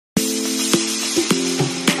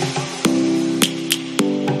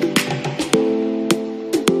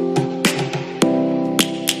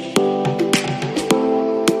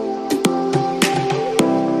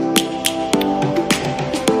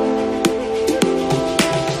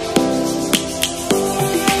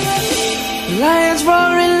Lions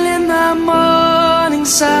roaring in the morning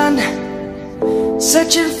sun,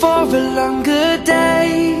 searching for a longer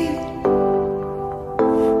day.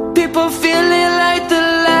 People feeling like the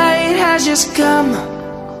light has just come.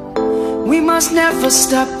 We must never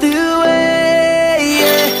stop the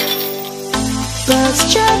way.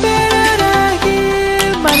 Birds chirping and I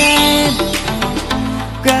hear my name,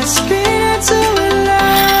 grasping into a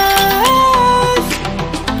life.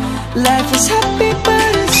 Life is happy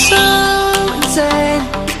but it's so insane.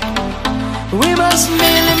 We must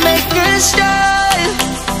merely make a start.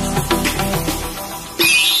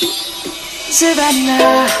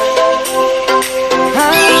 Savannah,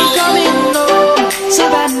 I'm coming home.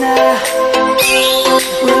 Savannah,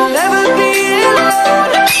 we'll never be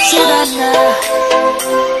alone. Savannah,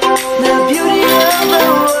 the beauty of the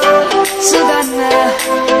world. Savannah,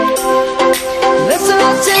 let's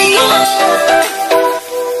all take a walk.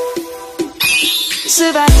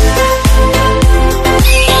 Savannah,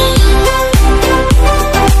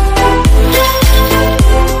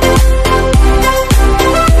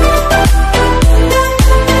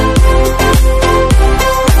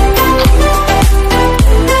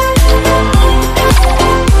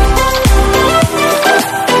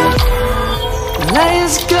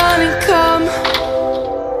 lion's gonna come.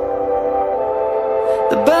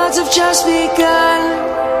 The birds have just begun.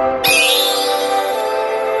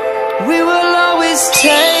 We will always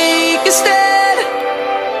take a stand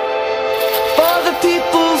for the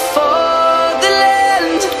people, for the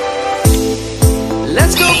land.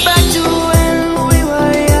 Let's go back to when we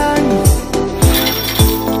were young.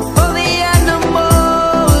 For the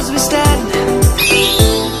animals we stand.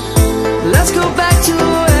 Let's go back to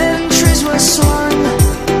when trees were swung,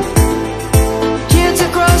 kids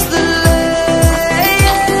across the land.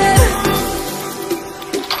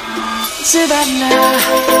 Savannah,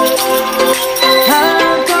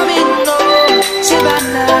 I'm coming home.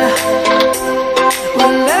 Savannah,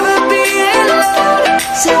 we'll never be alone.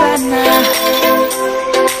 Savannah,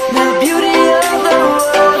 the beauty of the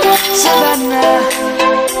world. Savannah,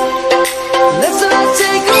 let's all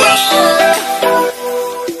take a walk.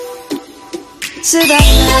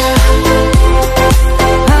 Savannah,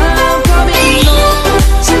 I'm coming home.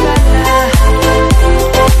 Savannah,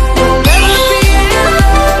 we'll never be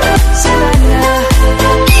alone. Savannah,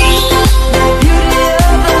 the beauty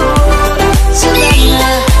of the world.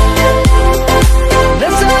 Savannah,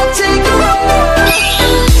 let's all take a walk.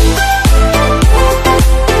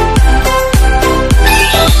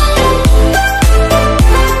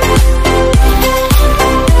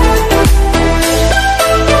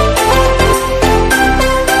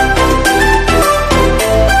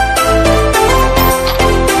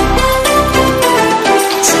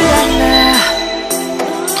 Savannah,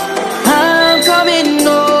 I'm coming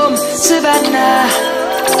home. Savannah,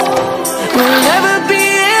 we'll never be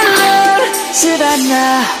alone.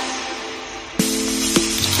 Savannah,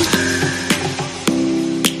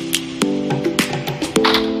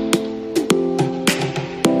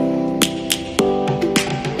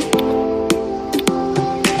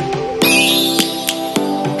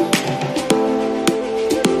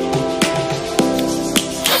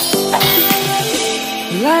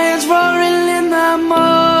 lions roaring in the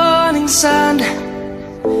morning sun,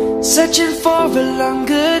 searching for a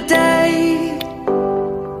longer day.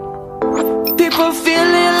 People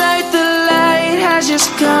feeling like the light has just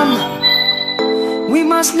come. We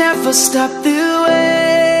must never stop the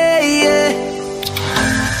way.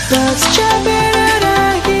 Birds chirping and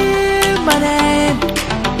I hear my name,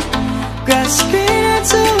 grasping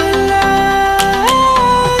into a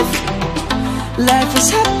life. Life is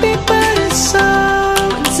happy but it's so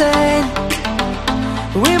insane.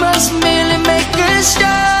 We must merely make a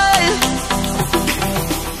start.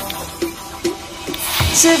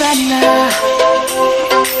 Savannah,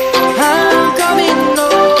 I'm coming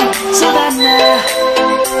home. Savannah,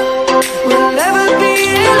 we'll never be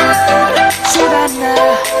alone. Savannah,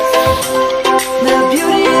 the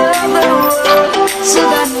beauty of the world.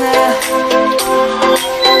 Savannah,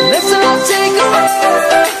 let's all take a walk.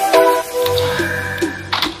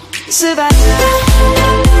 Savannah,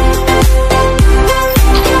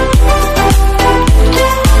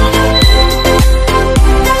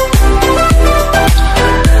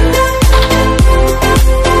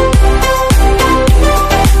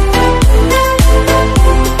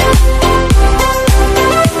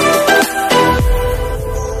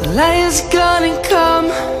 lion's gonna come.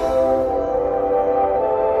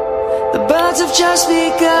 The birds have just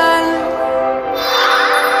begun.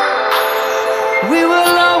 We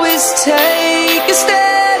will always take a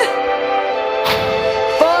stand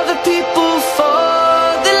for the people, for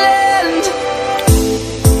the land.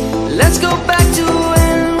 Let's go back to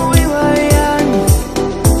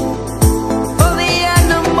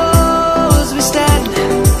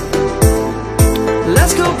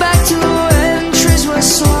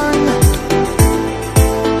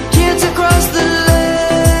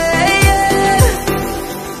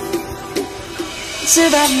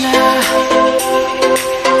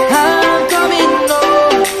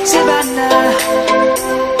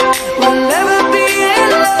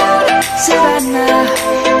Savannah,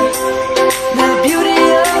 the beauty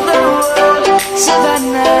of the world.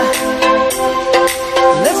 Savannah,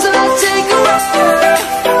 let's all take a walk.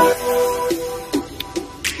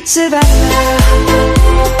 Savannah.